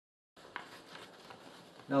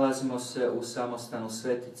Nalazimo se u samostanu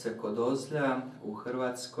Svetice kod Ozlja u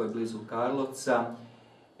Hrvatskoj, blizu Karlovca.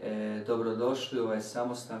 Dobrodošli u ovaj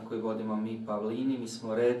samostan koji vodimo mi Pavlini. Mi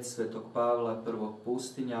smo red Svetog Pavla, prvog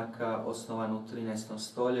pustinjaka, osnovan u 13.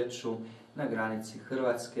 stoljeću na granici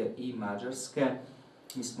Hrvatske i Mađarske.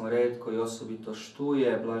 Mi smo red koji osobito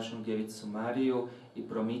štuje Blaženu djevicu Mariju i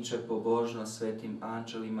promiče pobožnost svetim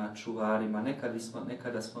anđelima, čuvarima.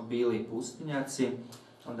 Nekada smo bili pustinjaci,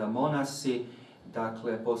 onda monasi.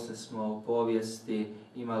 Dakle, poslije smo u povijesti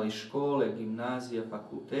imali škole, gimnazije,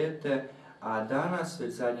 fakultete, a danas,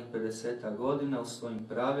 već zadnjih 50 godina, u svojim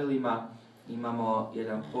pravilima imamo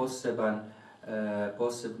jedan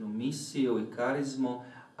posebnu misiju i karizmu,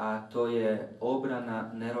 a to je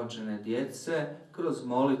obrana nerođene djece kroz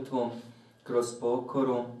molitvu, kroz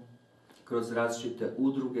pokoru, kroz različite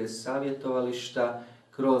udruge, savjetovališta,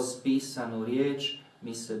 kroz pisanu riječ.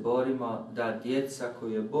 Mi se borimo da djeca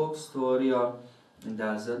koju je Bog stvorio,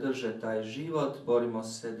 da zadrže taj život, borimo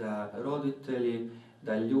se da roditelji,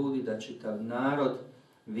 da ljudi, da čitav narod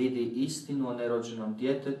vidi istinu o nerođenom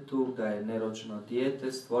djetetu, da je nerođeno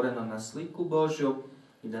dijete stvoreno na sliku Božju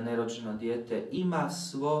i da nerođeno dijete ima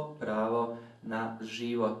svo pravo na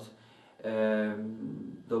život.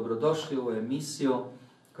 Dobrodošli u ovu emisiju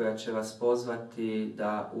koja će vas pozvati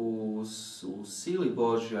da u sili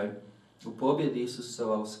Božjoj, u pobjedi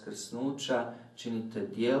Isusova uskrsnuća činite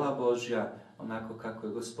djela Božja onako kako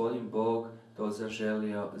je Gospodin Bog to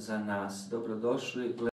zaželio za nas. Dobrodošli.